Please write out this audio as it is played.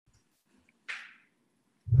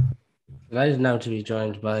Delighted now to be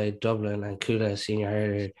joined by Dublin and Cuala senior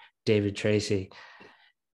hurler David Treacy.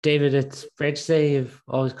 David, it's fair to say you've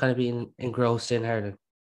always kind of been engrossed in hurling.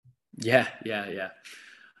 Yeah.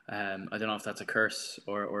 I don't know if that's a curse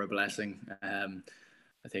or a blessing.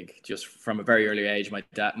 I think just from a very early age, my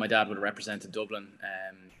dad would have represented Dublin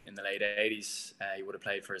in the late 80s. He would have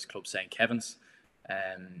played for his club St. Kevin's.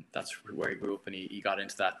 That's where he grew up, and he got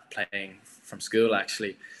into that playing from school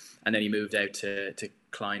actually, and then he moved out to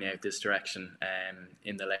Klein out this direction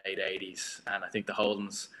in the late 80s. And I think the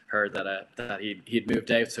Holdens heard that he'd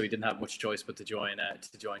moved out, so he didn't have much choice but to join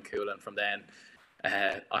Cuala. And from then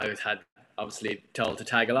I had obviously told to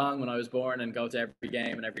tag along when I was born and go to every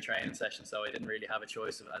game and every training session, so I didn't really have a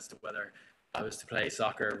choice as to whether I was to play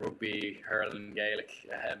soccer, rugby, hurling, Gaelic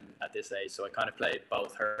at this age. So I kind of played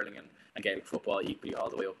both hurling and Gaelic football equally all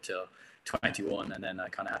the way up till 21, and then I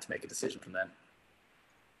kind of had to make a decision from then.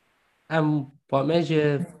 What made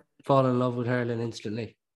you fall in love with hurling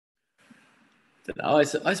instantly? I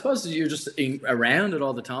suppose you're just around it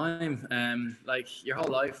all the time. Like your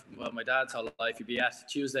whole life, well, my dad's whole life, you'd be at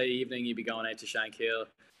Tuesday evening, you'd be going out to Shankill.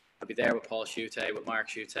 I'd be there with Paul Shute, with Mark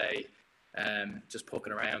Shute, just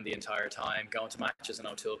poking around the entire time, going to matches in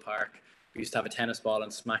O'Toole Park. We used to have a tennis ball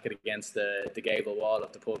and smack it against the gable wall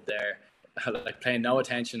of the pub there, like paying no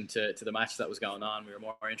attention to the match that was going on. We were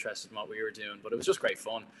more interested in what we were doing, but it was just great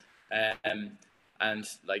fun. And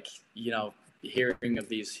like, hearing of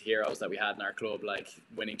these heroes that we had in our club, like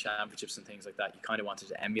winning championships and things like that, you kind of wanted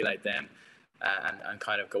to emulate them and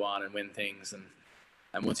kind of go on and win things.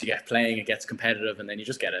 And once you get playing, it gets competitive, and then you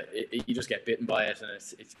just get bitten by it. And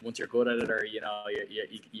it's once you're good at it, or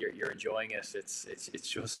you're enjoying it, it's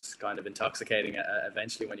just kind of intoxicating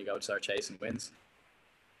eventually when you go to start chasing wins.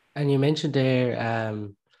 And you mentioned there,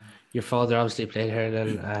 your father obviously played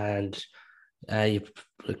hurling, and you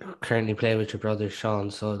currently play with your brother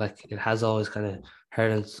Sean. So like it has always kind of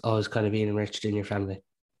hurling's always kind of been enriched in your family.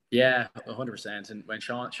 Yeah, 100%. And when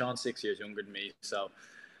Sean's 6 years younger than me, so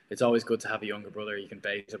it's always good to have a younger brother you can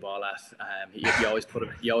bait a ball at. You always put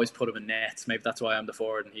him in nets. Maybe that's why I'm the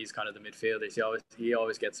forward and he's kind of the midfielder. He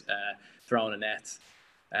always gets thrown in nets.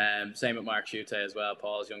 Same with Mark Shute as well,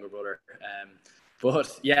 Paul's younger brother.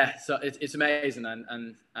 But yeah, so it's amazing,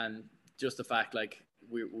 and just the fact, like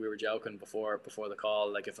we were joking before the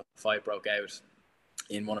call, like if a fight broke out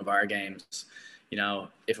in one of our games,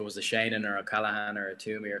 if it was a Shannon or a Callahan or a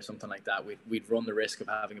Toomey or something like that, we'd run the risk of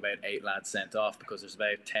having about 8 lads sent off, because there's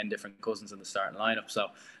about 10 different cousins in the starting lineup. So,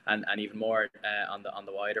 and even more on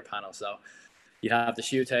the wider panel. So you'd have the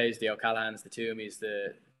Shutes, the O'Callahans, the Toomeys,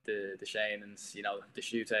 the Shannons, the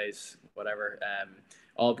Shutes, whatever,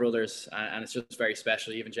 all brothers, and it's just very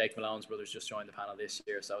special. Even Jake Malone's brothers just joined the panel this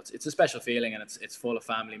year, so it's a special feeling, and it's full of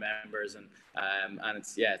family members, and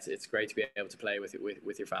it's great to be able to play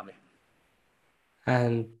with your family.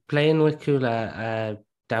 And playing with Cuala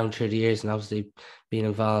down through the years, and obviously being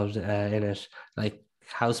involved in it, like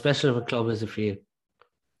how special of a club is it for you?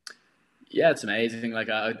 Yeah, it's amazing. Like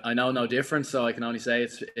I know no difference, so I can only say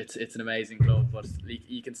it's an amazing club. But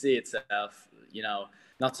you can see itself,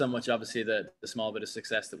 not so much obviously the small bit of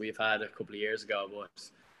success that we've had a couple of years ago,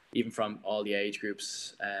 but even from all the age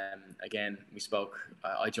groups. Again, we spoke.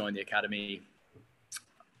 I joined the academy,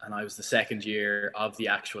 and I was the second year of the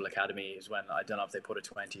actual academy. Is when, I don't know if they put a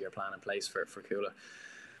 20-year plan in place for Cuala.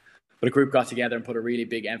 But a group got together and put a really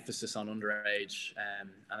big emphasis on underage, and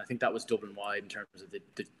I think that was Dublin-wide in terms of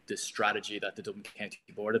the strategy that the Dublin County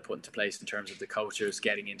Board had put into place in terms of the coaches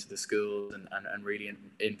getting into the schools and really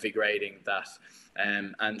invigorating that.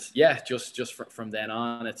 And yeah, just from then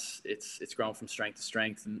on, it's grown from strength to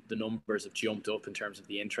strength, and the numbers have jumped up in terms of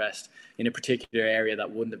the interest in a particular area that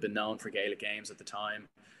wouldn't have been known for Gaelic games at the time.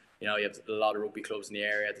 You have a lot of rugby clubs in the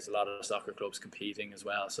area. There's a lot of soccer clubs competing as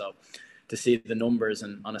well. So to see the numbers,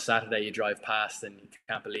 and on a Saturday you drive past and you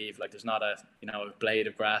can't believe, like, there's not a blade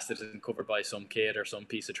of grass that isn't covered by some kid or some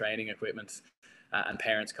piece of training equipment, and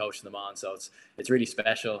parents coaching them on. So it's really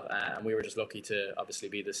special, and we were just lucky to obviously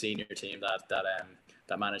be the senior team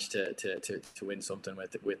that managed to win something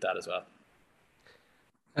with that as well.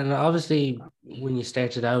 And obviously when you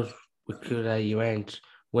started out with Cuala, you weren't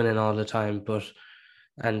winning all the time,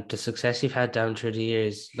 and the success you've had down through the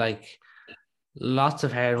years, like lots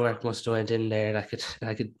of hard work must have went in there. Like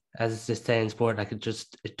it, as they say in sport,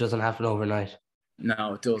 it doesn't happen overnight.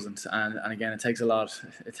 No, it doesn't, and again, it takes a lot.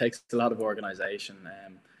 It takes a lot of organisation.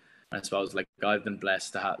 I suppose, like, I've been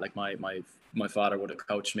blessed to have, like, my father would have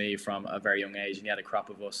coached me from a very young age, and he had a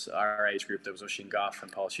crop of us, our age group. There was Oisin Goff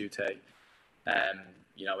and Paul Shute. We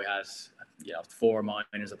had 4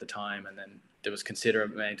 minors at the time, and then there was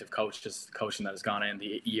considerable amount of coaching that has gone in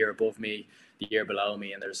the year above me, the year below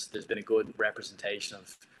me, and there's been a good representation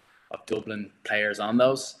of Dublin players on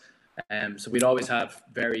those. So we'd always have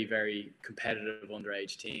very, very competitive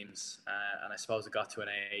underage teams. And I suppose it got to an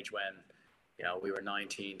age when, we were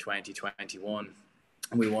 19, 20, 21,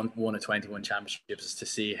 and we won a 21 championships to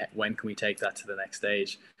see when can we take that to the next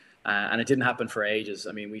stage. And it didn't happen for ages.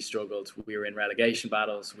 I mean, we struggled. We were in relegation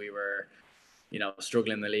battles. We were,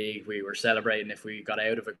 struggling in the league. We were celebrating if we got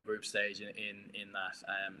out of a group stage in that.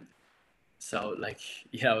 So,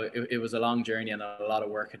 it was a long journey, and a lot of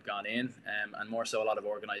work had gone in, and more so a lot of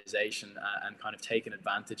organisation and kind of taking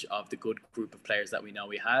advantage of the good group of players that we know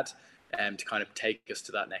we had to kind of take us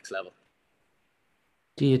to that next level.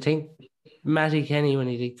 Do you think Matty Kenny, when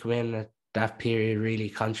he did come in at that period, really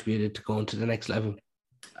contributed to going to the next level?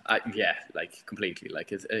 Yeah, completely.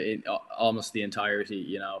 It's almost the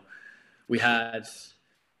entirety. We had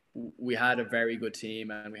a very good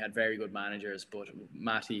team and we had very good managers, but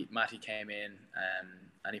Matty came in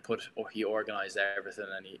and he organised everything,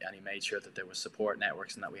 and he made sure that there was support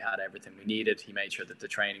networks and that we had everything we needed. He made sure that the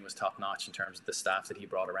training was top notch in terms of the staff that he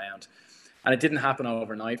brought around. And it didn't happen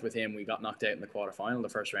overnight with him. We got knocked out in the quarterfinal, the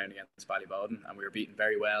first round against Ballybowden, and we were beaten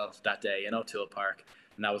very well that day in O'Toole Park.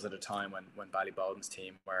 And that was at a time when Ballybowden's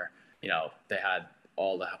team were, they had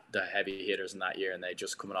all the heavy hitters in that year, and they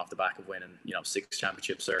just coming off the back of winning, 6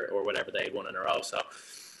 championships or whatever they had won in a row. So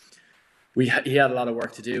he had a lot of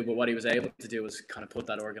work to do, but what he was able to do was kind of put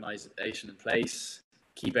that organisation in place,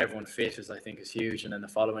 keep everyone fit, I think is huge. And then the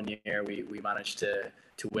following year, we managed to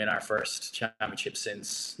win our first championship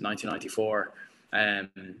since 1994. And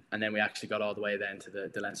then we actually got all the way then to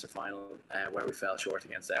the Leinster final, where we fell short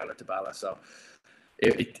against hurler Cuala. So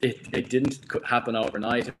it didn't happen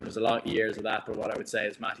overnight. It was a lot of years of that. But what I would say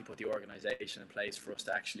is Matty put the organisation in place for us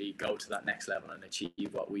to actually go to that next level and achieve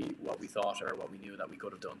what we thought or what we knew that we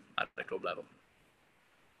could have done at the club level.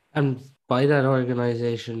 And by that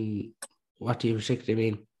organisation, what do you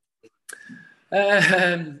particularly mean?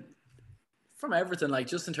 From everything,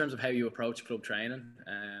 just in terms of how you approach club training,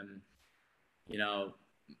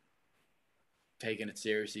 taking it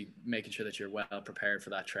seriously, making sure that you're well prepared for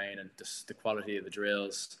that training, the quality of the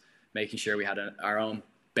drills, making sure we had our own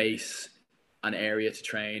base, an area to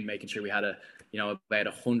train, making sure we had about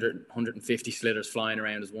 150 slitters flying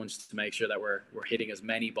around us once to make sure that we're hitting as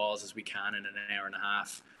many balls as we can in an hour and a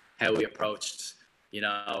half. How we approached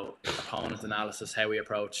opponent analysis, how we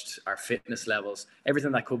approached our fitness levels,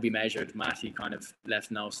 everything that could be measured. Matty kind of left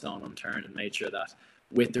no stone unturned and made sure that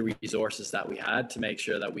with the resources that we had to make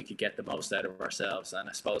sure that we could get the most out of ourselves. And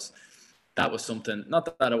I suppose that was something,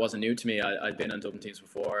 not that it wasn't new to me. I'd been on Dublin teams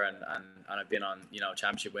before and I've been on,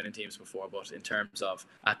 championship winning teams before, but in terms of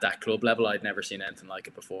at that club level, I'd never seen anything like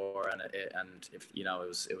it before. And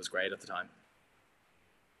it was great at the time.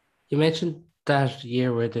 You mentioned that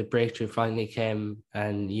year where the breakthrough finally came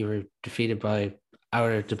and you were defeated by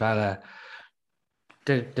hurler Cuala.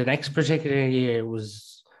 The next particular year,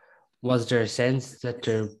 was there a sense that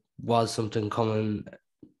there was something coming?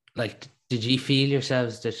 Did you feel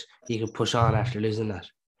yourselves that you could push on after losing that?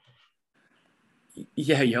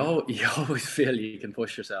 Yeah, you always feel you can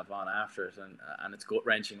push yourself on after it, and it's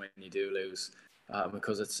gut-wrenching when you do lose,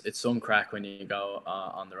 because it's some crack when you go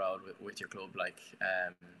on the road with your club,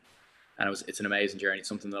 and it's an amazing journey. It's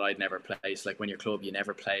something that I'd never placed. When your club, you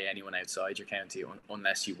never play anyone outside your county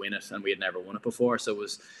unless you win it, and we had never won it before. So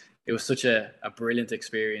it was such a brilliant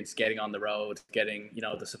experience getting on the road, getting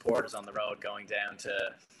the supporters on the road, going down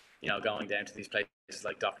to these places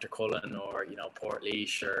like Dr. Cullen or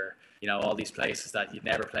Portlaoise or all these places that you'd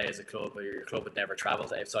never play as a club, or your club would never travel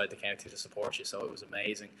to outside the county to support you. So it was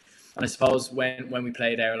amazing. And I suppose when we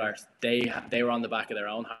played hurler, they were on the back of their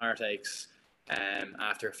own heartaches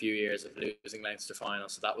after a few years of losing Leinster final,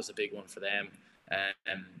 so that was a big one for them.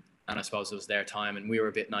 And I suppose it was their time, and we were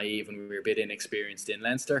a bit naive and we were a bit inexperienced in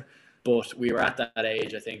Leinster, but we were at that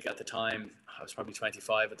age. I think at the time, I was probably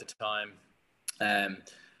 25 at the time.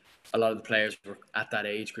 A lot of the players were at that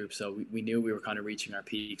age group, so we knew we were kind of reaching our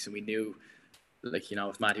peaks, and we knew,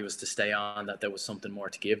 if Matty was to stay on, that there was something more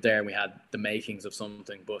to give there, and we had the makings of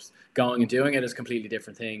something. But going and doing it is a completely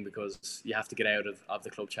different thing, because you have to get out of the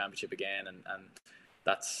club championship again, and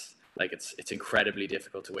that's it's incredibly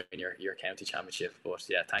difficult to win your county championship. But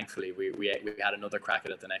yeah, thankfully we had another crack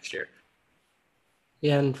at it the next year.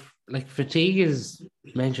 Yeah, and fatigue is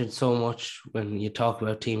mentioned so much when you talk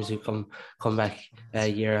about teams who come back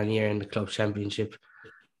year on year in the club championship.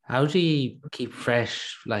 How do you keep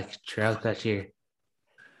fresh throughout that year?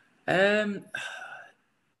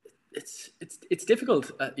 It's difficult,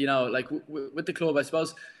 with the club. I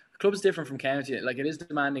suppose club's different from county. Like, it is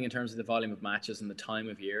demanding in terms of the volume of matches and the time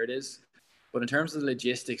of year it is. But in terms of the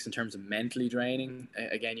logistics, in terms of mentally draining,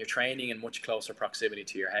 again, you're training in much closer proximity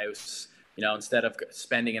to your house. You know, instead of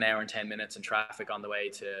spending an hour and 10 minutes in traffic on the way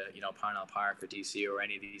to, you know, Parnell Park or DC or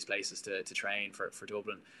any of these places to train for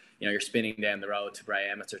Dublin, you know, you're spinning down the road to Bray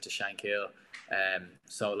Emmets or to Shankill.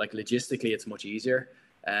 So, like, logistically, it's much easier.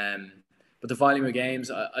 But the volume of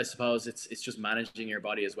games, I suppose it's just managing your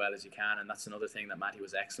body as well as you can. And that's another thing that Matty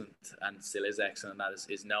was excellent and still is excellent. That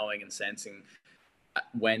is knowing and sensing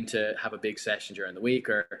when to have a big session during the week,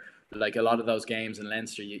 or like a lot of those games in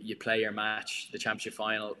Leinster, you play your match. The championship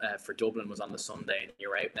final for Dublin was on the Sunday, and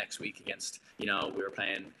you're out next week against, you know, we were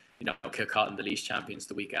playing, you know, Kilcotton, the Laois champions,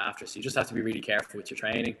 the week after. So you just have to be really careful with your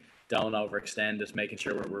training. Don't overextend it, making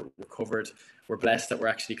sure we're covered. We're blessed that we're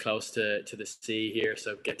actually close to the sea here,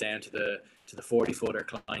 so get down to the 40-footer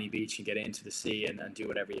Killiney Beach and get into the sea and do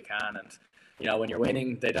whatever you can. And you know, when you're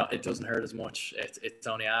winning, it doesn't hurt as much. It's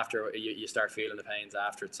only after you start feeling the pains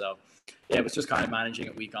after it. So, yeah, it was just kind of managing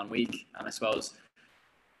it week on week. And I suppose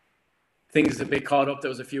things a bit caught up. There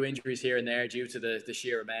was a few injuries here and there due to the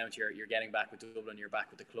sheer amount you're getting back with Dublin. You're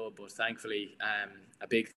back with the club. But thankfully, a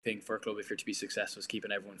big thing for a club, if you're to be successful, is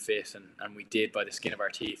keeping everyone fit. And we did by the skin of our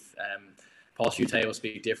teeth. Paul Schutte will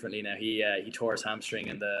speak differently now. He tore his hamstring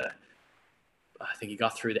in I think he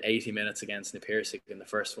got through the 80 minutes against Napirsig in the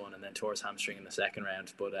first one, and then tore his hamstring in the second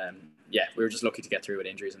round. But yeah, we were just lucky to get through with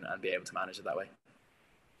injuries and be able to manage it that way.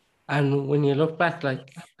 And when you look back,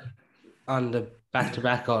 like, on the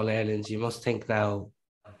back-to-back All-Irelands, you must think now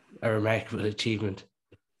a remarkable achievement.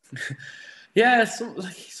 Yeah,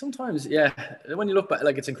 sometimes, yeah. When you look back,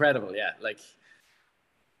 like, it's incredible. Yeah, like,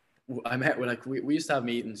 I met with, like, we used to have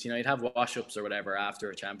meetings, you know, you'd have wash-ups or whatever after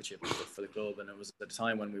a championship for the club, and it was at a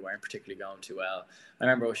time when we weren't particularly going too well. I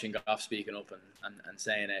remember Oisin Goff speaking up and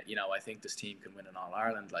saying it, you know, I think this team can win an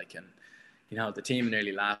All-Ireland, like, and, you know, the team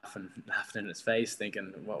nearly laughing in his face,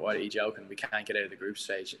 thinking, what are you joking? We can't get out of the group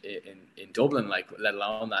stage in Dublin, like, let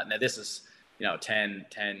alone that. Now, this is, you know, 10,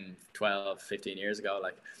 12, 15 years ago,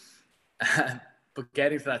 like, but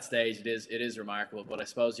getting to that stage, it is remarkable. But I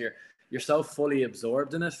suppose you're so fully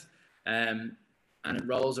absorbed in it, and it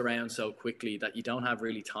rolls around so quickly that you don't have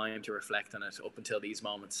really time to reflect on it up until these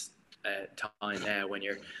moments time now, when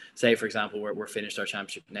you're, say, for example, we're finished our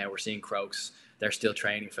championship now, we're seeing Crokes, they're still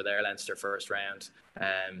training for their Leinster first round,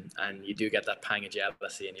 and you do get that pang of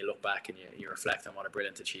jealousy, and you look back and you reflect on what a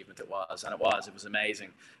brilliant achievement it was. And it was amazing,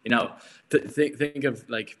 you know. Think of,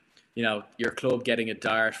 like, you know, your club getting a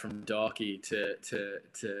dart from Dalkey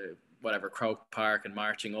to whatever, Croke Park, and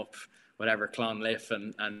marching up whatever, Clonliffe,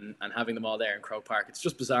 and having them all there in Croke Park. It's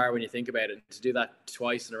just bizarre when you think about it. To do that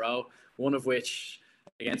twice in a row, one of which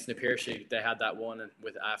against Napirsig, they had that one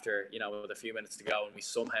with a few minutes to go, and we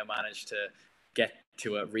somehow managed to get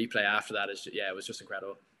to a replay after that. It was just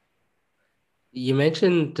incredible. You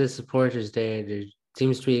mentioned the supporters there. There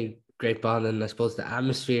seems to be a great bond, and I suppose the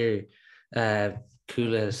atmosphere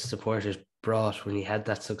Cuala supporters brought when you had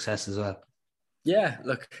that success as well. Yeah,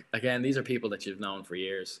 look, again, these are people that you've known for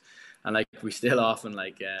years, and, like, we still often,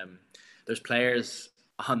 like, there's players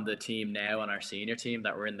on the team now, on our senior team,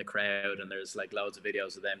 that were in the crowd, and there's, like, loads of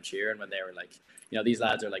videos of them cheering when they were, like, you know, these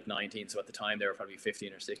lads are like 19, so at the time they were probably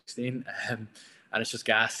 15 or 16, and it's just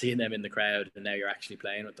gas seeing them in the crowd, and now you're actually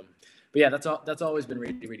playing with them. But yeah, that's always been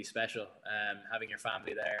really, really special. Having your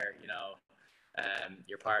family there, you know,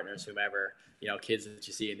 your partners, whomever, you know, kids that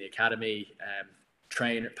you see in the academy,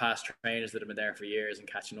 past trainers that have been there for years, and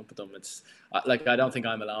catching up with them. It's like, I don't think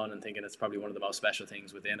I'm alone in thinking it's probably one of the most special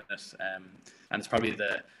things within it, and it's probably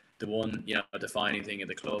the one, you know, defining thing in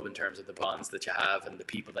the club in terms of the bonds that you have and the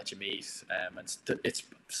people that you meet. It's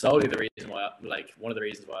solely the reason why, like, one of the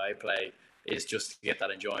reasons why I play is just to get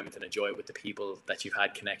that enjoyment and enjoy it with the people that you've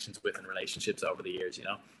had connections with and relationships over the years, you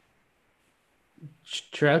know.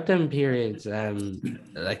 Throughout them periods,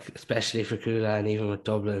 like, especially for Cuala and even with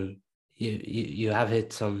Dublin, you have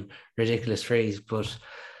hit some ridiculous frees, but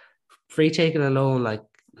free taking alone, like,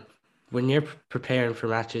 when you're preparing for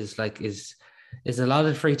matches, like, is a lot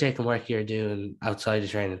of free taking work you're doing outside of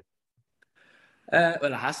training? Well,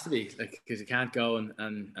 it has to be, like, because you can't go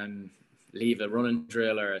and leave a running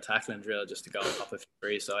drill or a tackling drill just to go and pop a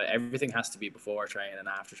free. So everything has to be before training and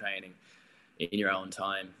after training in your own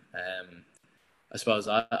time. I suppose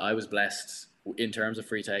I was blessed in terms of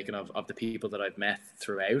free taking of the people that I've met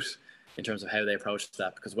throughout, in terms of how they approached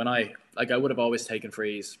that. Because when I would have always taken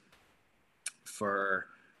frees for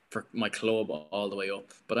my club all the way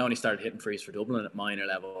up, but I only started hitting frees for Dublin at minor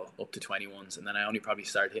level up to 21s, and then I only probably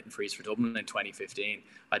started hitting frees for Dublin in 2015.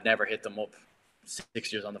 I'd never hit them up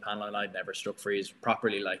 6 years on the panel, and I'd never struck frees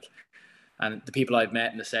properly, like. And the people I've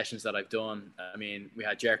met in the sessions that I've done, I mean, we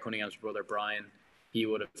had Jer Cunningham's brother, Brian. He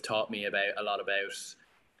would have taught me a lot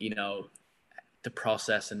about, the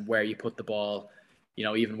process and where you put the ball,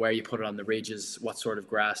 even where you put it on the ridges, what sort of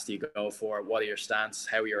grass do you go for, what are your stance,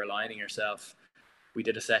 how you're aligning yourself. We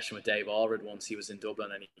did a session with Dave Allred once. He was in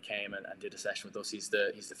Dublin and he came and did a session with us. He's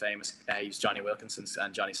the famous, he's Johnny Wilkinson's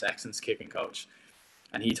and Johnny Sexton's kicking coach.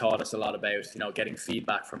 And he taught us a lot about, getting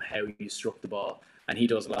feedback from how you struck the ball. And he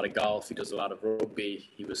does a lot of golf. He does a lot of rugby.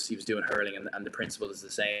 He was doing hurling, and the principle is the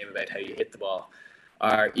same about how you hit the ball.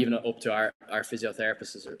 Even up to our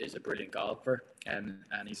physiotherapist is a brilliant golfer, and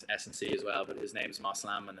he's S&C as well. But his name is Moss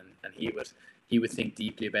Lamman, and he would think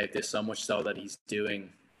deeply about this, so much so that he's doing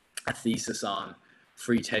a thesis on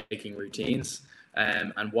free taking routines,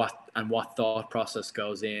 and what thought process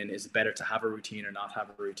goes in. Is it better to have a routine or not have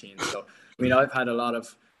a routine? So I mean, I've had a lot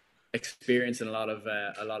of experience and a lot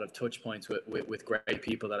of touch points with great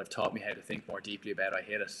people that have taught me how to think more deeply about how I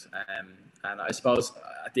hit it. And I suppose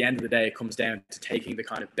at the end of the day, it comes down to taking the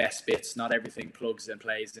kind of best bits. Not everything plugs and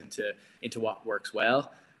plays into what works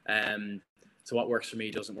well. So what works for me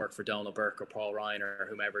doesn't work for Donald Burke or Paul Ryan or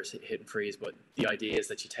whomever's hitting frees. But the idea is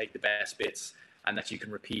that you take the best bits and that you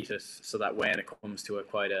can repeat it, so that when it comes to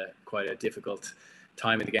quite a difficult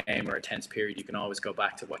time in the game or a tense period, you can always go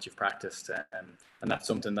back to what you've practiced. And that's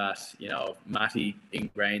something that, Matty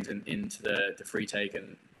ingrained into the free take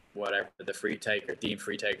and whatever, the free taker, deemed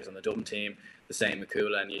free takers on the Dublin team, the same with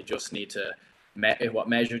Cuala. And you just need to, what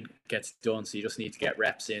measured gets done. So you just need to get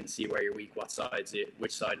reps in, see where you're weak, which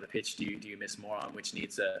side of the pitch do you miss more on, which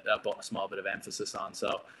needs a small bit of emphasis on.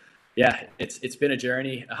 So yeah, it's been a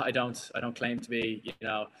journey. I don't claim to be,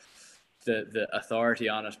 the authority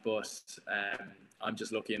on it, but I'm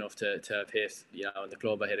just lucky enough to have hit, in the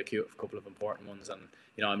club I hit a couple of important ones, and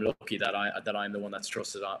I'm lucky that I'm the one that's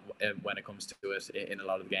trusted on when it comes to it in a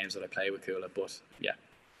lot of the games that I play with Cuala. But yeah.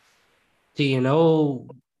 Do you know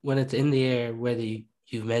when it's in the air whether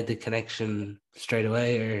you've made the connection straight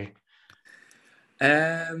away or?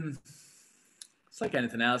 It's like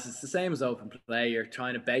anything else. It's the same as open play. You're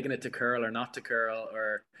trying to begging it to curl or not to curl,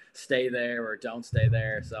 or stay there or don't stay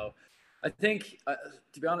there. So I think,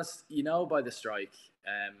 to be honest, by the strike,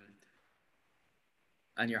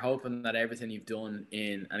 and you're hoping that everything you've done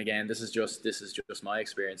and again, this is just my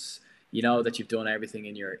experience. That you've done everything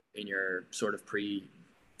in your sort of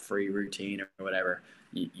pre-free routine or whatever.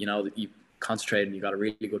 That you concentrate and you got a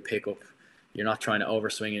really good pickup. You're not trying to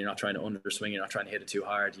overswing and you're not trying to underswing. You're not trying to hit it too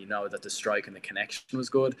hard. You know that the strike and the connection was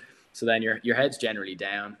good. So then your head's generally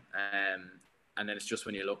down. And then it's just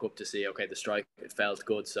when you look up to see, okay, the strike, it felt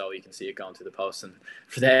good, so you can see it going to the post. And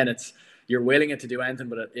for then you're willing it to do anything,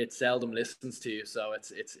 but it seldom listens to you. So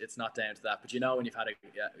it's not down to that. But when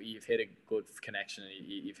you've hit a good connection and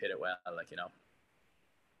you've hit it well,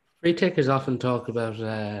 Free takers often talk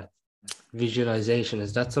about visualization.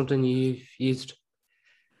 Is that something you've used?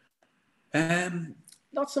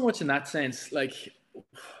 Not so much in that sense. Like,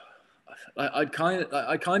 I'd kind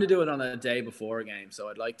of do it on a day before a game. So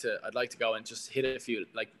I'd like to go and just hit a few,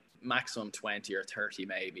 like maximum 20 or 30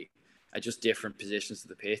 maybe, at just different positions of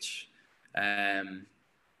the pitch. And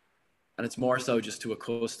it's more so just to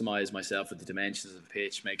customize myself with the dimensions of the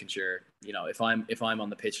pitch, making sure, if I'm on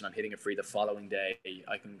the pitch and I'm hitting a free the following day,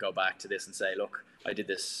 I can go back to this and say, look, I did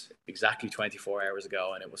this exactly 24 hours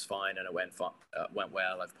ago and it was fine and it went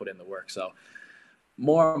well. I've put in the work. So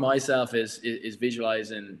more myself is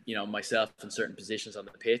visualizing, myself in certain positions on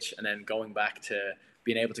the pitch, and then going back to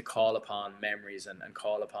being able to call upon memories and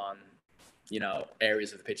call upon,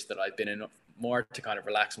 areas of the pitch that I've been in, more to kind of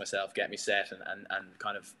relax myself, get me set, and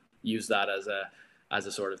kind of use that as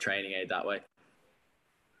a sort of training aid that way.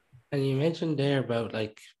 And you mentioned there about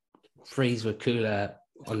like freeze with Cuala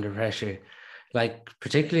under pressure, like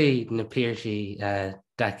particularly in the Pearshie,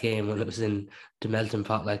 that game when it was in the melting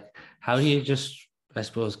pot. Like, how do you just, I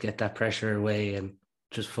suppose, get that pressure away and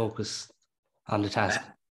just focus on the task?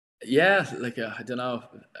 I don't know.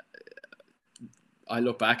 I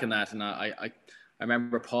look back on that and I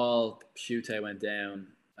remember Paul Schute went down.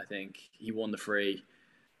 I think he won the free.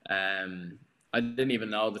 I didn't even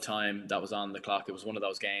know the time that was on the clock. It was one of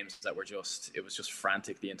those games that it was just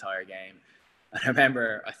frantic the entire game. And I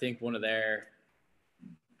remember, I think one of their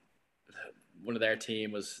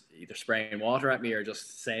team was either spraying water at me or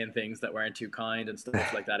just saying things that weren't too kind and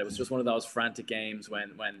stuff like that. It was just one of those frantic games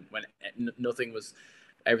when nothing was,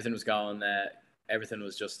 everything was going, everything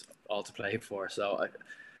was just all to play for. So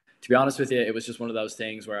to be honest with you, it was just one of those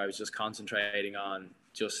things where I was just concentrating on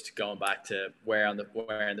just going back to where in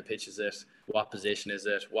the pitch is it, what position is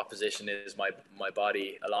it, what position is my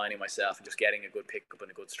body aligning myself, and just getting a good pickup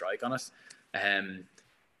and a good strike on it.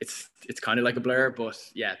 it's kind of like a blur, but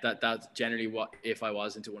yeah, that's generally what, if I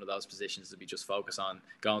was into one of those positions, to be just focus on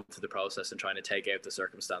going through the process and trying to take out the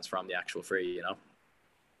circumstance from the actual free, you know.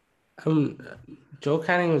 Joe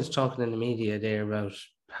Canning was talking in the media there about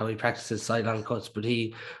how he practices sideline cuts, but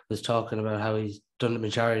he was talking about how he's done the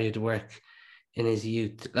majority of the work in his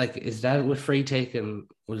youth. Like, is that with free taking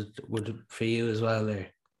would for you as well there?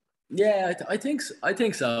 Yeah, I think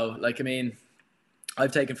so. Like, I mean,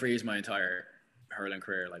 I've taken frees my entire hurling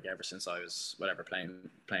career, like ever since I was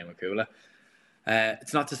playing with Cuala.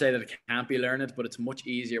 It's not to say that it can't be learned, but it's much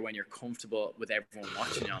easier when you're comfortable with everyone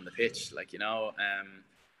watching you on the pitch, like, you know,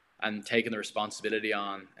 and taking the responsibility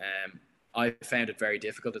on. I found it very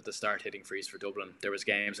difficult at the start hitting frees for Dublin. There was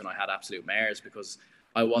games when I had absolute mares because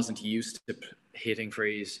I wasn't used to hitting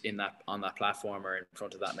frees on that platform or in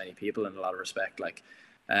front of that many people in a lot of respect. Like,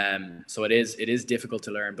 so it is difficult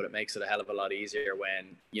to learn, but it makes it a hell of a lot easier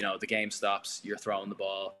when, you know, the game stops, you're throwing the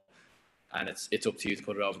ball, and it's up to you to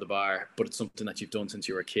put it over the bar. But it's something that you've done since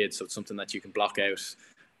you were a kid, so it's something that you can block out,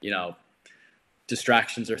 you know,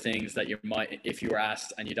 distractions or things that you might, if you were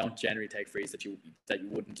asked, and you don't generally take frees that you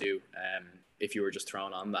wouldn't do if you were just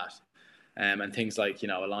thrown on that. And things like, you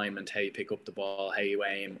know, alignment, how you pick up the ball, how you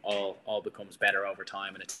aim, all becomes better over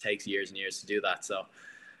time, and it takes years and years to do that. So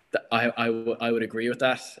I would agree with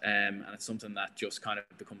that, and it's something that just kind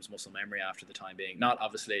of becomes muscle memory after the time being. Not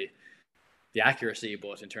obviously the accuracy,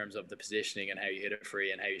 but in terms of the positioning and how you hit it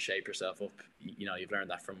free and how you shape yourself up, you know, you've learned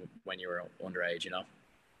that from when you were underage, you know.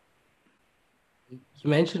 You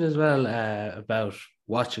mentioned as well about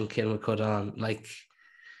watching Kilmacud on. Like,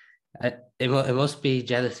 it must be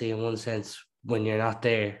jealousy in one sense when you're not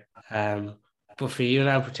there. But for you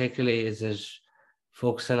now particularly, is it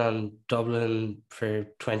focusing on Dublin for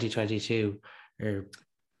 2022 or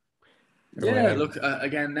Yeah, wherever? look,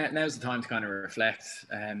 again, now's the time to kind of reflect.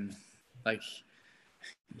 Like,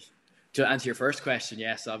 to answer your first question,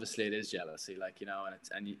 yes, obviously it is jealousy, like, you know,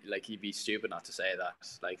 like, you'd be stupid not to say that,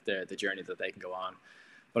 like, the journey that they can go on.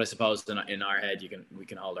 But I suppose in our head, we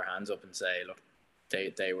can hold our hands up and say, look,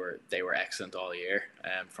 they were excellent all year.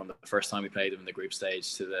 From the first time we played them in the group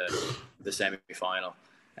stage to the semi-final,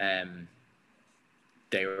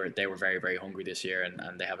 they were very, very hungry this year,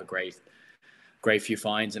 and they have a great few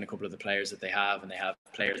finds in a couple of the players that they have, and they have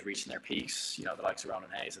players reaching their peaks. You know, the likes of Ronan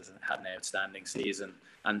Hayes has had an outstanding season,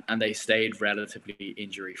 and they stayed relatively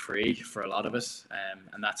injury free for a lot of us,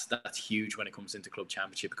 and that's huge when it comes into club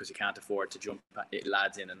championship, because you can't afford to jump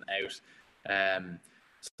lads in and out.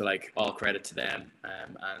 So, like, all credit to them,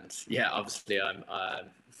 and yeah, obviously I'm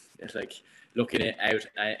it's like looking it out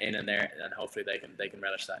in and there, and hopefully they can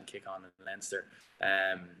relish that and kick on in Leinster.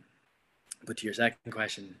 But to your second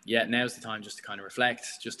question, yeah, now's the time just to kind of reflect,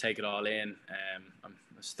 just take it all in. I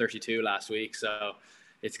was 32 last week, so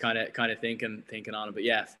it's kind of thinking on it. But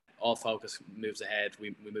yeah, all focus moves ahead.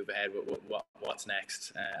 We move ahead with what's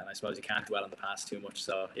next, and I suppose you can't dwell on the past too much.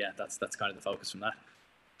 So yeah, that's kind of the focus from that.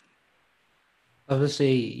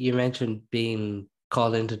 Obviously, you mentioned being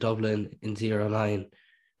called into Dublin in 09.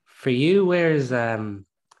 For you, where's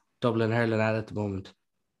Dublin hurling at the moment?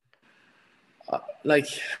 Like,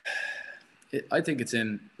 I think it's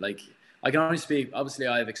in, like, I can only speak, obviously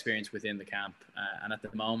I have experience within the camp, and at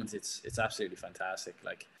the moment it's absolutely fantastic.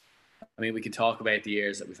 Like, I mean, we can talk about the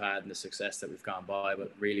years that we've had and the success that we've gone by,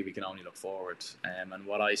 but really we can only look forward. And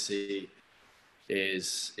what I see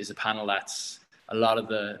is a panel that's, a lot of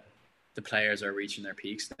the players are reaching their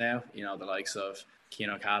peaks now. You know, the likes of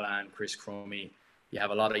Cian O'Callaghan, Chris Crummy. You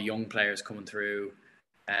have a lot of young players coming through.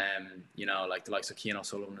 You know, like the likes of Cian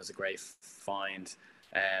O'Sullivan is a great find.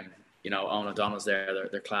 You know, Owen O'Donnell's there,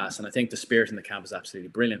 they're class. And I think the spirit in the camp is absolutely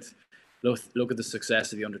brilliant. Look at the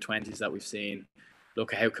success of the under-20s that we've seen.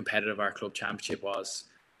 Look at how competitive our club championship was,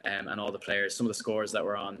 and all the players. Some of the scores that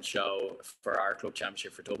were on show for our club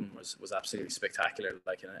championship for Dublin was absolutely spectacular.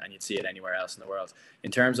 Like, and you'd see it anywhere else in the world.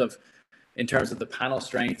 In terms of the panel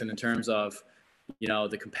strength, and in terms of, you know,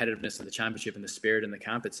 the competitiveness of the championship and the spirit in the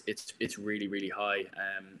camp, it's really, really high.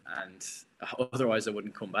 And otherwise I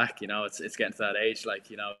wouldn't come back. You know, it's getting to that age. Like,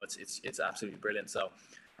 you know, it's absolutely brilliant. So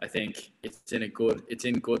I think it's in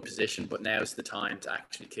good position, but now is the time to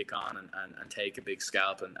actually kick on and take a big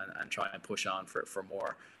scalp and try and push on for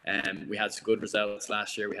more. We had some good results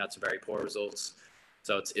last year. We had some very poor results.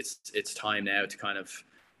 So it's time now to kind of,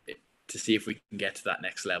 to see if we can get to that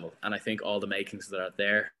next level. And I think all the makings that are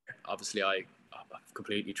there, obviously I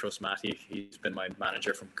completely trust Matty. He's been my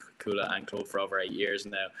manager from Cuala and club for over 8 years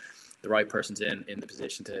now. The right person's in the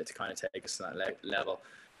position to kind of take us to that level.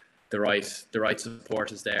 The right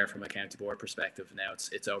support is there from a county board perspective. Now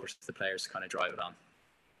it's over to the players to kind of drive it on.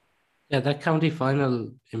 Yeah, that county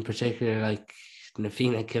final in particular, like,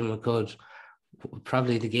 Nafina Kilmacud,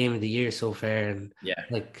 probably the game of the year so far, and Yeah.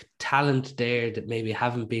 like talent there that maybe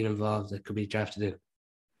haven't been involved that could be drafted in.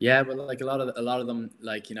 Yeah, but like a lot of them,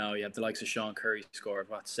 like, you know, you have the likes of Sean Curry scored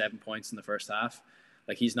 7 points in the first half.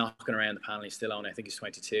 Like, he's knocking around the panel. He's still on. I think he's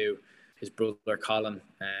 22. His brother Colin,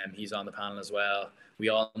 he's on the panel as well. We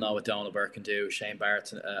all know what Donald Burke can do. Shane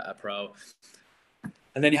Barrett's a pro.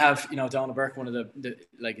 And then you have, you know, Donald Burke, one of the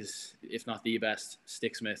like, is, if not the best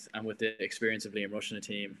sticksmith, and with the experience of Liam Rush in the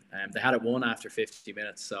team. They had it won after 50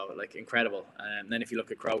 minutes, so like incredible. And then if you look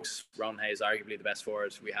at Crokes, Ron Hayes, arguably the best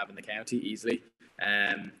forward we have in the county, easily.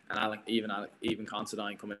 And even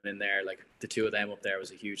Considine coming in there, like the two of them up there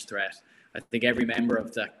was a huge threat. I think every member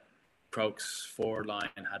of that Crokes forward line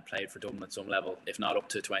had played for Dublin at some level, if not up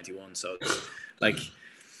to 21. So like,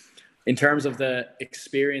 in terms of the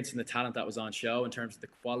experience and the talent that was on show, in terms of the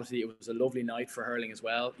quality, it was a lovely night for hurling as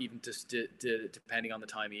well, even just depending on the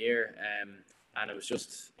time of year. And it was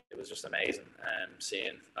just amazing.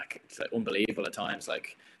 Seeing, like, it's like unbelievable at times,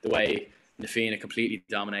 like the way Nafina completely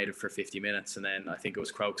dominated for 50 minutes, and then I think it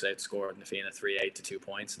was Crokes outscored Nafina 3-8 to 2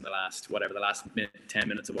 points in the last 10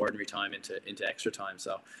 minutes of ordinary time into extra time.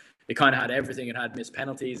 So it kind of had everything. It had missed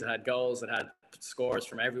penalties, it had goals, it had scores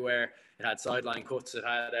from everywhere, it had sideline cuts, it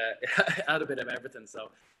had a bit of everything. So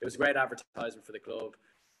it was great advertisement for the club.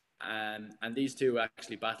 And these two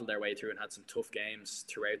actually battled their way through and had some tough games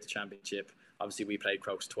throughout the championship. Obviously, we played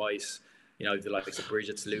Crokes twice. You know, the likes of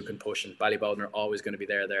Bridget's, Luke and Push and Ballybowden are always going to be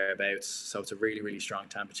thereabouts. So it's a really, really strong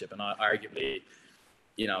championship. And arguably,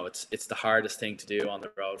 you know, it's the hardest thing to do on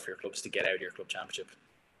the road for your clubs, to get out of your club championship.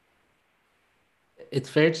 It's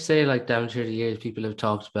fair to say, like, down through the years, people have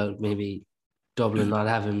talked about maybe Dublin not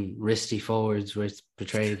having wristy forwards where it's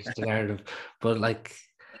portrayed the narrative, but like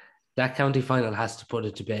that county final has to put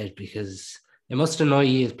it to bed, because it must annoy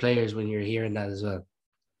you as players when you're hearing that as well.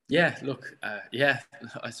 Yeah, look,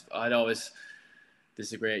 I'd always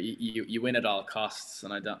disagree. You win at all costs,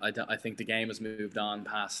 and I think the game has moved on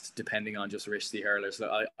past depending on just risky hurlers.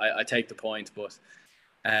 So I take the point, but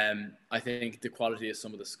I think the quality of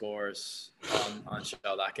some of the scores on show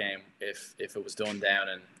that game, if it was done down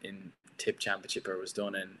in Tip Championship or it was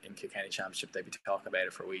done in Kilkenny Championship, they'd be talking about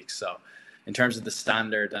it for weeks. So in terms of the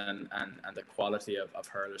standard and the quality of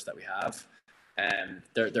hurlers that we have,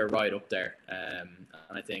 they're right up there.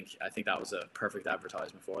 And I think that was a perfect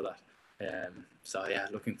advertisement for that. So yeah,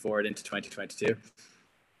 looking forward into 2022.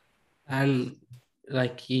 And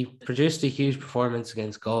like, he produced a huge performance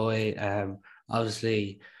against Galway,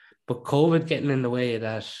 obviously, but COVID getting in the way of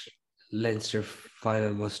that Leinster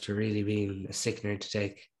final must have really been a sickener to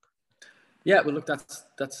take. Yeah, well, look,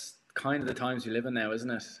 that's kind of the times we live in now, isn't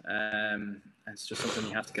it? It's just something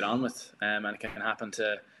you have to get on with, and it can happen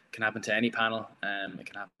to any panel, it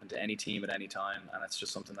can happen to any team at any time, and it's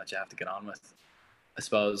just something that you have to get on with. I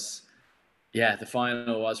suppose, yeah, the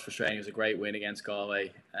final was frustrating. It was a great win against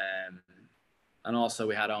Galway, and also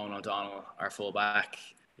we had Owen O'Donnell, our fullback,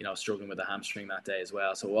 you know, struggling with a hamstring that day as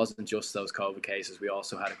well. So it wasn't just those COVID cases. We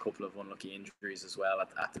also had a couple of unlucky injuries as well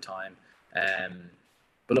at the time.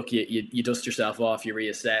 But look, you dust yourself off, you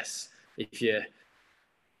reassess.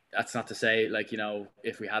 That's not to say, like, you know,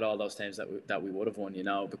 if we had all those teams that we would have won, you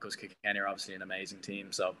know, because Kilkenny are obviously an amazing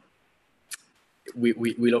team. So we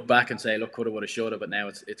look back and say, look, coulda, woulda, shoulda, but now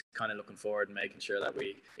it's kind of looking forward and making sure that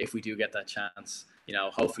if we do get that chance, you know,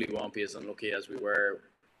 hopefully we won't be as unlucky as we were.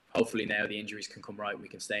 Hopefully now the injuries can come right, we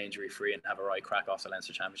can stay injury free and have a right crack off the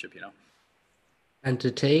Leinster Championship, you know. And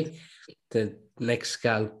to take the next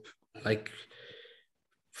scalp, like,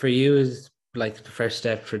 for you, is like the first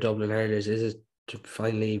step for Dublin hurlers, is it to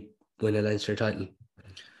finally win a Leinster title?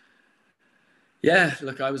 Yeah,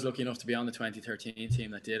 look, I was lucky enough to be on the 2013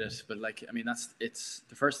 team that did it, but like, I mean, it's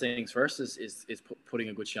the first things first is putting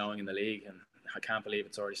a good showing in the league, and I can't believe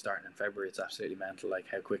it's already starting in February. It's absolutely mental, like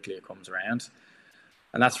how quickly it comes around,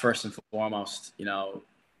 and that's first and foremost, you know,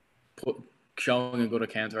 showing a good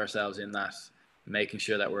account of ourselves in that, making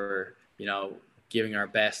sure that we're, you know, giving our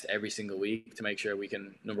best every single week to make sure we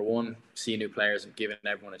can, number one, see new players and giving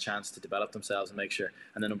everyone a chance to develop themselves, and make sure,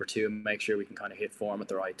 and then number two, make sure we can kind of hit form at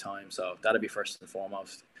the right time. So that'll be first and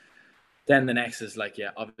foremost. Then the next is, like, yeah,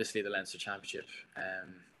 obviously the Leinster Championship.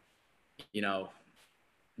 You know,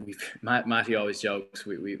 Matty always jokes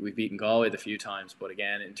we've beaten Galway a few times, but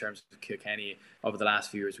again, in terms of Kilkenny, over the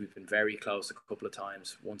last few years, we've been very close a couple of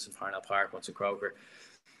times, once in Parnell Park, once in Croker,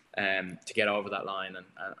 to get over that line, and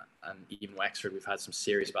even Wexford, we've had some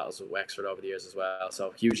serious battles with Wexford over the years as well,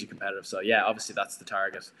 so hugely competitive. So yeah, obviously that's the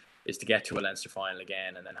target, is to get to a Leinster final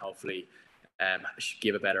again, and then hopefully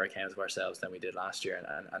give a better account of ourselves than we did last year,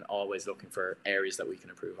 and always looking for areas that we can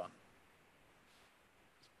improve on.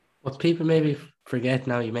 What people maybe forget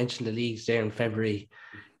now, you mentioned the leagues there in February.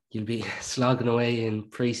 You'll be slogging away in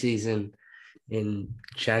pre-season in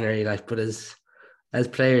January, like, but as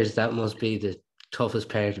players, that must be the toughest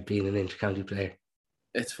part of being an intercounty player.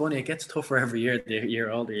 It's funny, it gets tougher every year the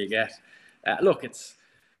year older you get. Look, it's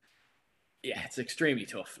extremely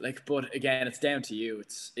tough. Like, but again, it's down to you.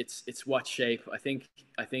 It's what shape. I think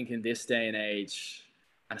in this day and age,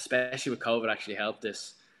 and especially with COVID, actually helped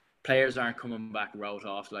this. Players aren't coming back wrote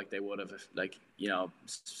off like they would have, if, like,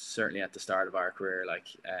 certainly at the start of our career, like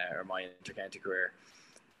or my intercounty career.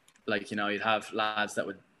 Like, you'd have lads that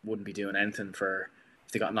wouldn't be doing anything for,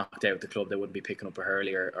 if they got knocked out of the club, they wouldn't be picking up a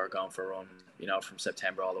hurley or going for a run, from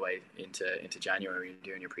September all the way into January when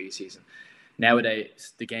you're doing your preseason.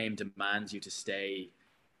 Nowadays, the game demands you to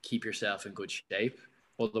keep yourself in good shape.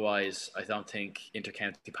 Otherwise, I don't think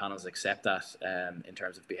intercounty panels accept that in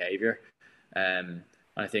terms of behaviour. And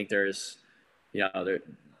I think there's,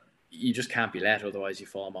 you just can't be let, otherwise you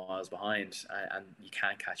fall miles behind and you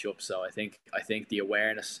can't catch up. So I think the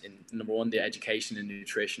awareness in, number one, the education in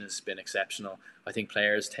nutrition has been exceptional. I think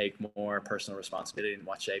players take more personal responsibility in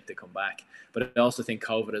what shape they come back. But I also think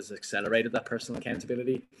COVID has accelerated that personal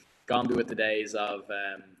accountability. Gone with the days of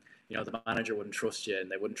the manager wouldn't trust you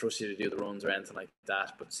and they wouldn't trust you to do the runs or anything like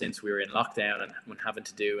that. But since we were in lockdown and when having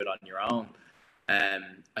to do it on your own,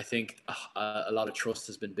 I think a lot of trust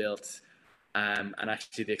has been built. And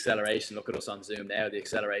actually the acceleration, look at us on Zoom now, the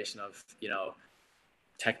acceleration of,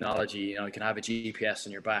 technology, you can have a GPS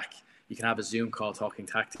on your back, you can have a Zoom call talking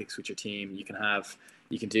tactics with your team, you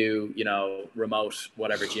can do, remote,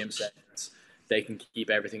 whatever gym sessions, they can keep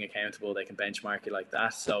everything accountable, they can benchmark you like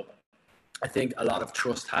that. So I think a lot of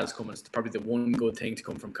trust has come. It's probably the one good thing to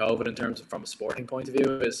come from COVID in terms of, from a sporting point of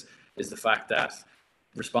view, is the fact that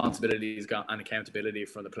responsibilities and accountability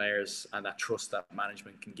from the players and that trust that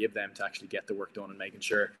management can give them to actually get the work done, and making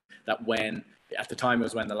sure that when, at the time it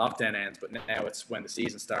was when the lockdown ends, but now it's when the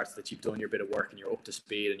season starts, that you've done your bit of work and you're up to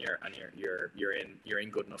speed and you're in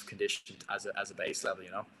good enough condition as a base level.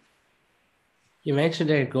 You mentioned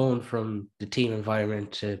there going from the team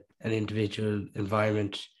environment to an individual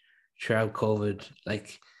environment throughout COVID.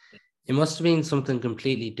 Like, it must have been something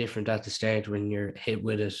completely different at the start when you're hit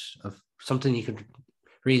with it, of something you could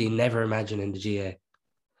really never imagine in the GAA.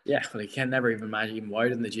 Yeah, well, you can never even imagine, even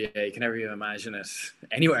wider than the GAA, you can never even imagine it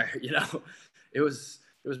anywhere. It was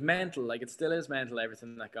mental. Like, it still is mental,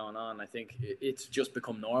 everything that's going on. I think it's just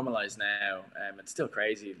become normalized now. It's still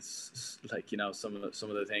crazy. It's like, some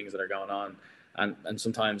of the things that are going on, and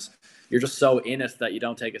sometimes you're just so in it that you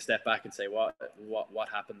don't take a step back and say what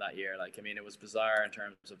happened that year. Like, I mean, it was bizarre in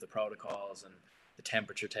terms of the protocols and the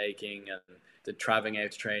temperature taking and the traveling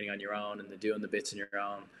out to training on your own and the doing the bits on your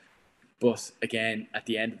own. But again, at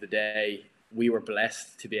the end of the day, we were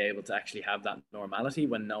blessed to be able to actually have that normality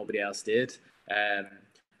when nobody else did.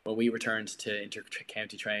 When we returned to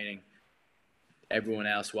inter-county training, everyone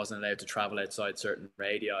else wasn't allowed to travel outside certain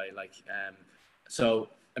radii. So,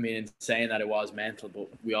 I mean, in saying that, it was mental, but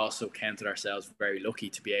we also counted ourselves very lucky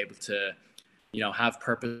to be able to, have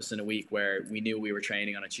purpose in a week where we knew we were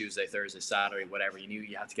training on a Tuesday, Thursday, Saturday, whatever. You knew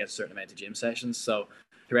you had to get a certain amount of gym sessions. So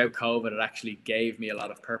throughout COVID, it actually gave me a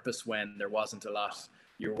lot of purpose when there wasn't a lot.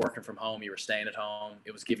 You were working from home, you were staying at home.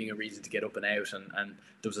 It was giving you a reason to get up and out, and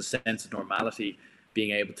there was a sense of normality,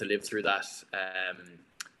 being able to live through that.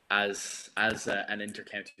 As an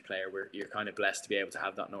intercounty player, where you're kind of blessed to be able to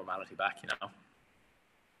have that normality back.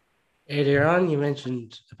 Earlier on, you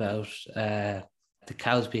mentioned about the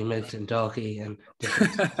cows being milked in Dalkey and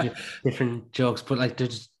different jokes, but like,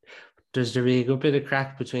 there's there really a good bit of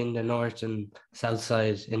crack between the north and south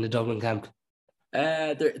side in the Dublin camp?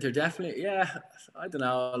 They're definitely, yeah. I don't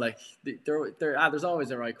know. Like, there's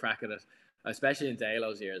always a right crack at it. Especially in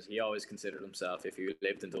Dalo's years, he always considered himself, if he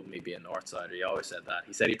lived in Dublin, he'd be a north sider. He always said that.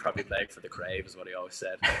 He said he'd probably play for the Crave, is what he always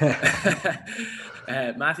said.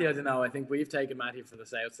 Matthew, I don't know. I think we've taken Matthew for the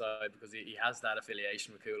south side because he has that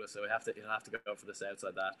affiliation with Cuala, so he'll have to go for the south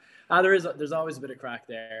side. There's always a bit of crack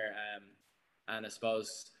there, and I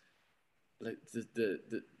suppose like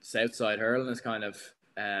the south side hurling is kind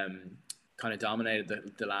of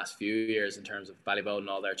dominated the last few years in terms of Ballyboden and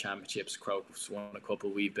all their championships. Crocus won a couple.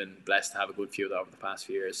 We've been blessed to have a good few over the past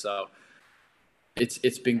few years. So it's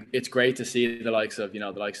great to see the likes of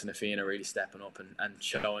Nafina really stepping up and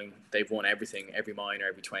showing they've won everything, every minor,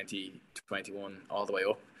 every 20, 21, all the way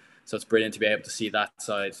up. So it's brilliant to be able to see that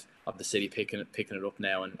side of the city picking it up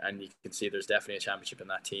now, and you can see there's definitely a championship in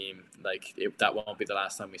that team. Like, that won't be the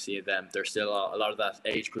last time we see them. They're still, a lot of that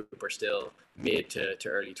age group are still mid to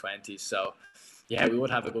early 20s. So Yeah, we would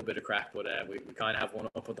have a good bit of crack, but we kind of have one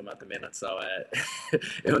up with them at the minute. So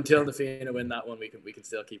until the Fianna win that one, we can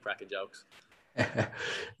still keep cracking jokes.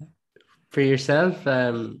 For yourself,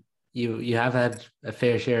 you have had a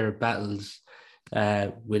fair share of battles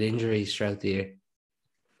with injuries throughout the year.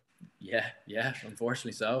 Yeah,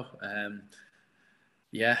 unfortunately so.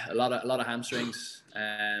 Yeah, a lot of hamstrings.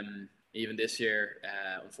 Even this year,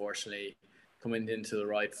 unfortunately, coming into the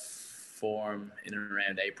right form in and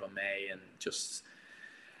around April, May, and just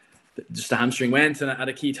the hamstring went and at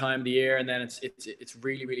a key time of the year, and then it's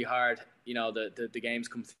really really hard. You know, the games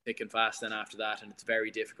come thick and fast then after that, and it's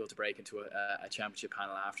very difficult to break into a championship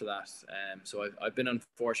panel after that. So I've been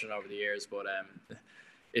unfortunate over the years, but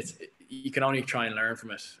you can only try and learn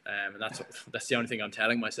from it, and that's the only thing I'm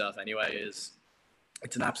telling myself anyway. Is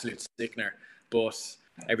it's an absolute sickener, but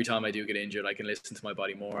every time I do get injured, I can listen to my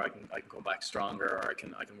body more. I can come back stronger, or I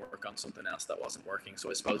can work on something else that wasn't working. So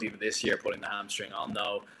I suppose even this year, putting the hamstring on,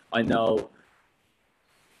 though, I know,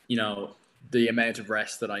 you know, the amount of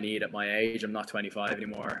rest that I need at my age. I'm not 25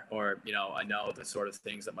 anymore, or I know the sort of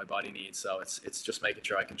things that my body needs. So it's just making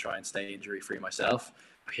sure I can try and stay injury free myself.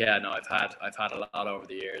 But yeah, no, I've had a lot over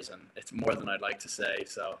the years, and it's more than I'd like to say.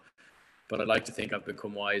 So. But I'd like to think I've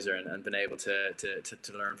become wiser and been able to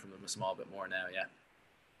learn from them a small bit more now, yeah.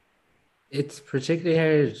 It's particularly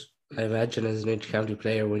hard, I imagine, as an inter-county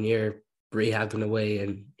player when you're rehabbing away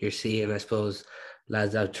and you're seeing, I suppose,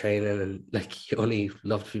 lads out training and like you only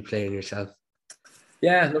love to be playing yourself.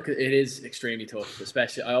 Yeah, look, it is extremely tough.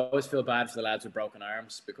 Especially, I always feel bad for the lads with broken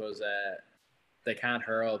arms because they can't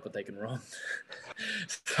hurl, but they can run.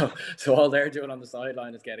 so all they're doing on the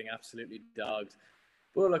sideline is getting absolutely dogged.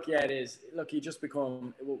 Well, look, yeah, it is. Look, you just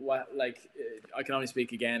become I can only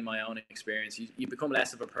speak again my own experience. You become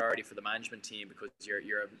less of a priority for the management team because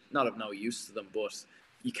you're not of no use to them, but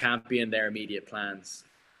you can't be in their immediate plans.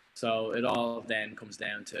 So it all then comes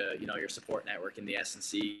down to your support network in the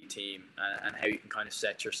S&C team and how you can kind of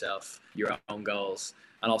set yourself your own goals,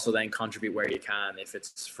 and also then contribute where you can, if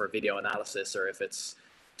it's for video analysis or if it's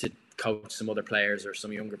to coach some other players or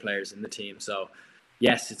some younger players in the team. So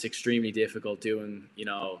yes, it's extremely difficult doing,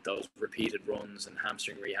 those repeated runs and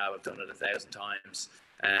hamstring rehab. I've done it 1,000 times.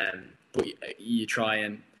 But you try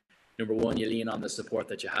and, number one, you lean on the support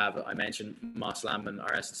that you have. I mentioned Moss Lambman,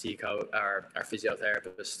 our S&C coach, our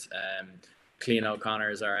physiotherapist. Clean O'Connor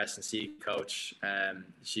is our S&C coach.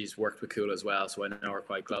 She's worked with Cuala as well, so I know her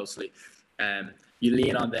quite closely. You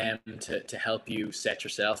lean on them to help you set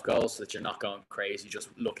yourself goals so that you're not going crazy, just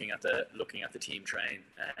looking at the team train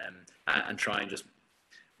and try and just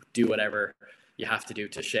do whatever you have to do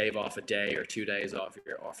to shave off a day or 2 days off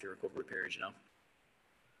your recovery period,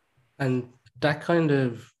 And that kind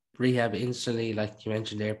of rehab instantly, like you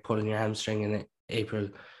mentioned there, pulling your hamstring in April,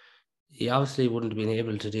 you obviously wouldn't have been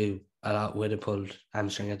able to do a lot with a pulled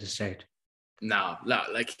hamstring at the start. No,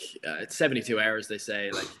 it's 72 hours, they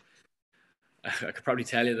say. Like, I could probably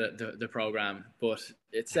tell you the program, but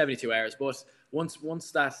it's 72 hours. But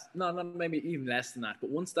once that, no, maybe even less than that. But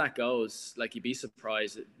once that goes, like, you'd be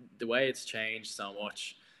surprised the way it's changed so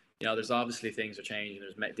much. There's obviously things are changing.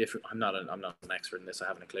 There's different. I'm not an expert in this. I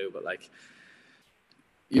haven't a clue, but like,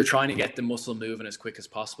 you're trying to get the muscle moving as quick as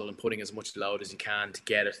possible and putting as much load as you can to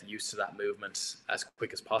get it used to that movement as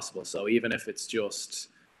quick as possible. So even if it's just,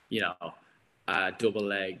 double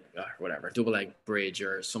leg bridge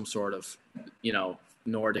or some sort of,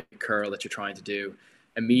 Nordic curl that you're trying to do,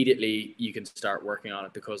 immediately you can start working on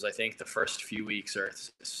it, because I think the first few weeks, or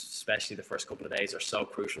especially the first couple of days, are so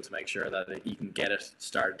crucial to make sure that you can get it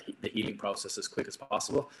started, the healing process, as quick as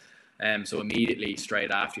possible. So immediately,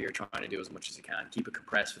 straight after, you're trying to do as much as you can. Keep it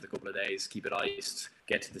compressed for the couple of days, keep it iced,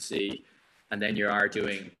 get to the sea, and then you are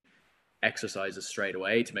doing exercises straight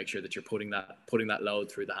away to make sure that you're putting that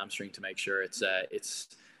load through the hamstring to make sure it's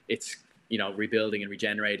rebuilding and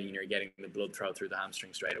regenerating, and you're getting the blood flow through the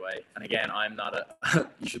hamstring straight away. And again, I'm not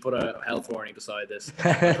you should put a health warning beside this.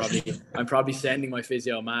 I'm probably sending my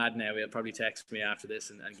physio mad now. He'll probably text me after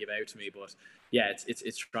this and give out to me. But yeah,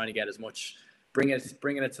 it's trying to get as much, bringing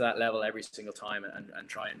it to that level every single time, and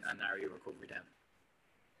try and narrow your recovery down.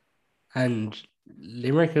 And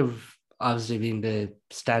Limerick have obviously been the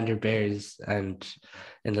standard bearers, and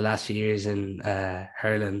in the last few years in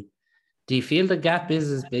hurling. Do you feel the gap is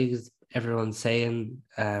as big as everyone's saying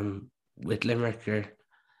with Limerick? Or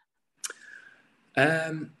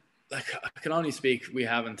I can only speak. We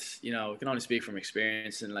can only speak from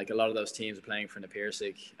experience, and like, a lot of those teams are playing for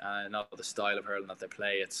Napirsig, not the style of hurling that they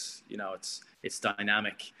play. It's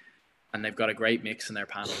dynamic, and they've got a great mix in their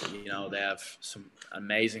panel. They have some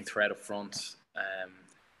amazing threat up front.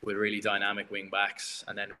 with really dynamic wing backs,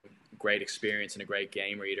 and then great experience and a great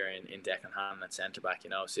game reader in Declan Hannon at centre back.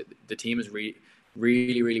 So the team is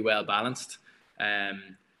really well balanced.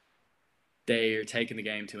 They're taking the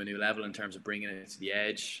game to a new level in terms of bringing it to the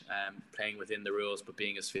edge, playing within the rules, but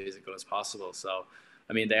being as physical as possible. So,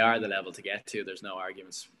 I mean, they are the level to get to. There's no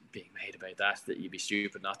arguments being made about that you'd be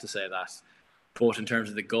stupid not to say that. But in terms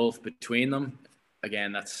of the gulf between them,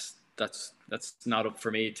 again, that's not up for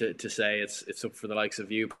me to say. It's up for the likes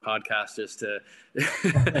of you podcasters to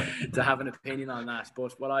have an opinion on that.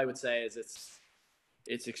 But what I would say is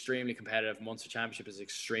it's extremely competitive. Munster Championship is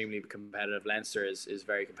extremely competitive. Leinster is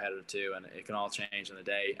very competitive too, and it can all change on the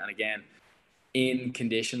day. And again, in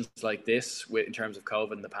conditions like this, in terms of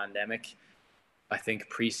COVID and the pandemic, I think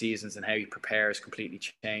pre-seasons and how you prepare is completely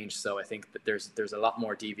changed. So I think that there's a lot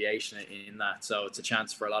more deviation in that. So it's a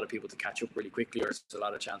chance for a lot of people to catch up really quickly, or it's a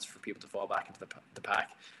lot of chance for people to fall back into the pack.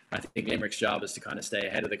 And I think Limerick's job is to kind of stay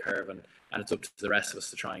ahead of the curve, and it's up to the rest of us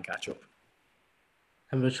to try and catch up.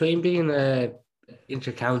 And between being a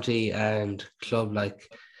inter-county and club,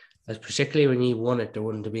 like, particularly when you won it, there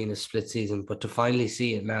wouldn't have been a split season, but to finally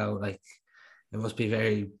see it now, like, it must be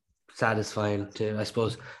very satisfying to, I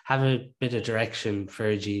suppose, have a bit of direction for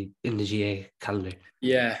in the GAA calendar.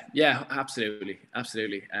 Yeah, absolutely. I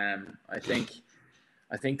think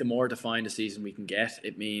the more defined a season we can get,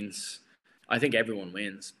 it means I think everyone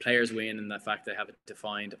wins. Players win in the fact they have a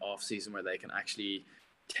defined off season where they can actually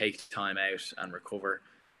take time out and recover.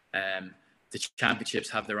 The championships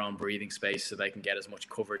have their own breathing space, so they can get as much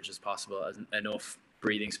coverage as possible, enough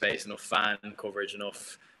breathing space, enough fan coverage,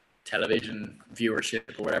 enough television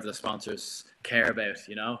viewership, or whatever the sponsors care about,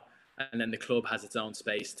 And then the club has its own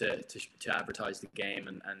space to advertise the game,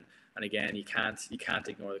 and again, you can't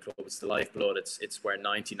ignore the club. It's the lifeblood. It's where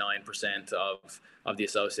 99% of the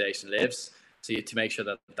association lives. So to make sure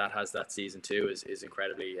that has that season too is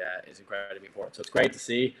incredibly important. So it's great to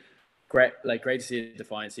see. Great to see a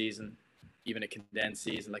defined season, even a condensed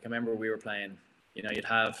season. Like, I remember we were playing,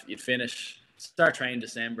 you'd finish, start training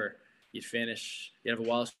December, you'd have a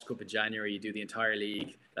Walsh Cup in January, you do the entire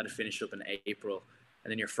league, that'd finish up in April,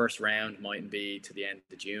 and then your first round mightn't be to the end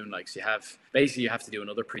of June. Like, so you have to do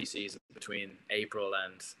another pre-season between April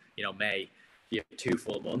and May. You have 2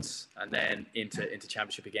 full months, and then into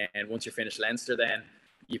championship again. And once you finish Leinster, then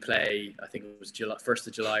you play, I think it was 1st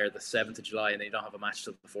of July or the 7th of July, and then you don't have a match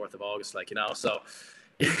till the 4th of August. So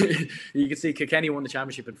you can see Kilkenny won the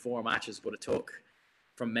championship in 4 matches, but it took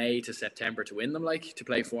from May to September to win them, to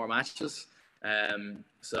play 4 matches.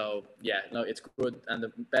 So yeah, no, it's good, and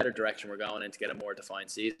the better direction we're going in to get a more defined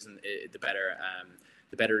season, the better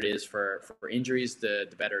it is for injuries, the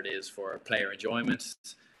better it is for player enjoyment,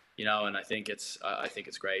 and I think it's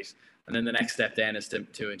great. And then the next step then is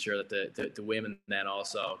to ensure that the women then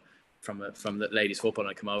also, from the ladies football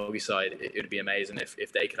and camogie side, it would be amazing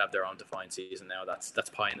if they could have their own defined season now. That's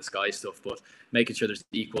pie in the sky stuff, but making sure there's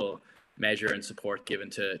equal measure and support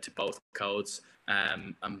given to both codes,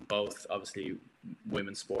 and both, obviously,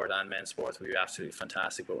 women's sport and men's sports would be absolutely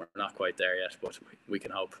fantastic, but we're not quite there yet, but we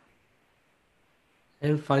can hope.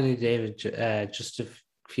 And finally, David, just a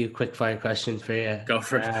few quick fire questions for you. Go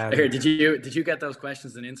for it. Here, did you get those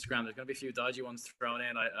questions on Instagram? There's going to be a few dodgy ones thrown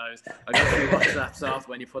in. I got a few WhatsApps off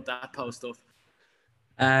when you put that post up.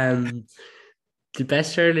 The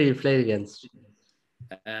best hurler you played against?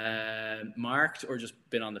 Marked or just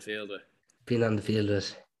been on the field with? Been on the field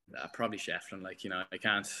with. Probably Shefflin. I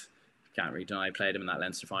can't really deny I played him in that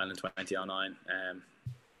Leinster final in 2009.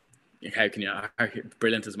 How can you argue?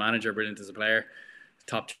 Brilliant as manager, brilliant as a player,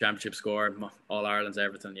 top championship scorer, All Ireland's,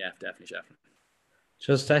 everything. Yeah, definitely Shefflin.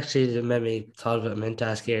 Just actually, it made me thought of it. I meant to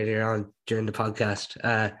ask you earlier on during the podcast.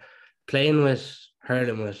 Playing with,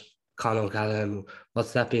 hurling with Conor O'Callaghan,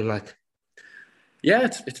 what's that been like? Yeah,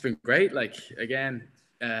 it's been great. Like, again,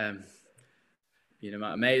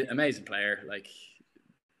 amazing player. Like,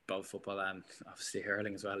 both football and obviously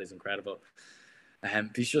hurling as well is incredible.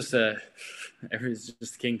 He's just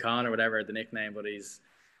King Con or whatever the nickname, but he's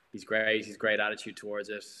great. He's great attitude towards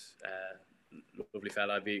it. Lovely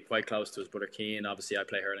fella. I'd be quite close to his brother Keane. Obviously, I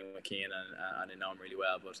play hurling with Keane, and I know him really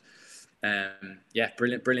well. But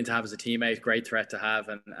brilliant to have as a teammate. Great threat to have,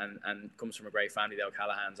 and comes from a great family. The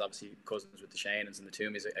O'Callaghan's, obviously cousins with the Shaneans and the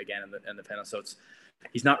Toomeys again in the Pennant. So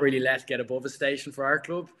he's not really let get above his station for our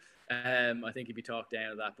club. I think he'd be talked down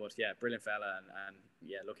to that, but yeah, brilliant fella, and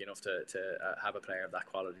yeah, lucky enough to have a player of that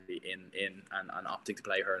quality in and opting to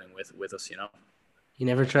play hurling with us. You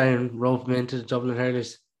never try and rope him into the Dublin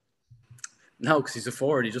hurlers? No, because he's a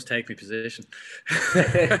forward. He just take me position.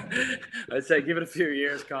 I'd say give it a few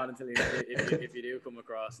years, Con, until if you do come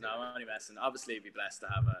across. No, I'm only messing. Obviously, he'd be blessed to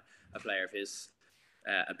have a player of his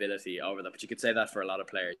ability over that. But you could say that for a lot of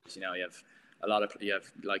players. You know, you have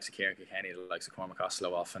likes of Kieran Kilkenny, the likes of Cormac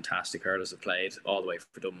Oslo, all fantastic hurlers have played all the way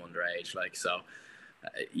for Dublin underage. Like so,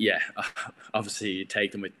 yeah, obviously you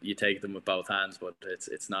take them with both hands, but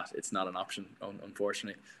it's not an option,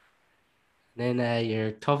 unfortunately. Then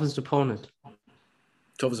your toughest opponent.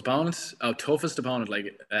 Toughest opponent,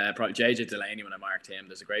 like probably JJ Delaney. When I marked him,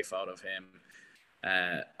 there's a great photo of him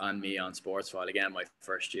on me on Sportsfile again, my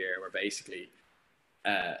first year, where basically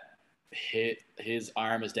his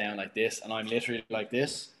arm is down like this, and I'm literally like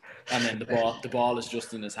this, and then the ball is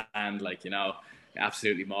just in his hand, like, you know,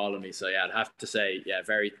 absolutely mauling me. So yeah, I'd have to say, yeah,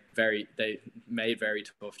 very, very, they made very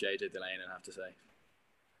tough JJ Delaney, I'd have to say.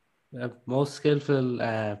 Most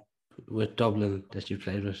skillful with Dublin that you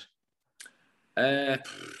played with?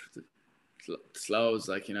 Slows,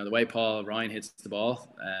 like, you know, the way Paul Ryan hits the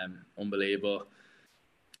ball, unbelievable.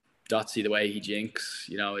 Dotsy, the way he jinks,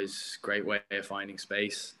 you know, is a great way of finding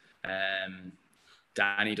space.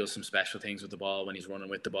 Danny does some special things with the ball when he's running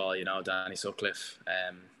with the ball, you know, Danny Sutcliffe.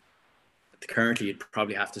 Currently, you'd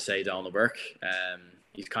probably have to say Donald Burke.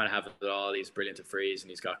 He's kind of having it all. He's brilliant at freeze, and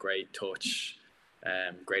he's got great touch,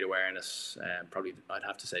 great awareness. Probably, I'd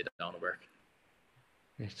have to say Donald Burke.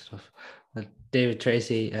 Great stuff. David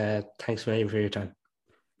Treacy, thanks very much for your time.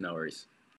 No worries.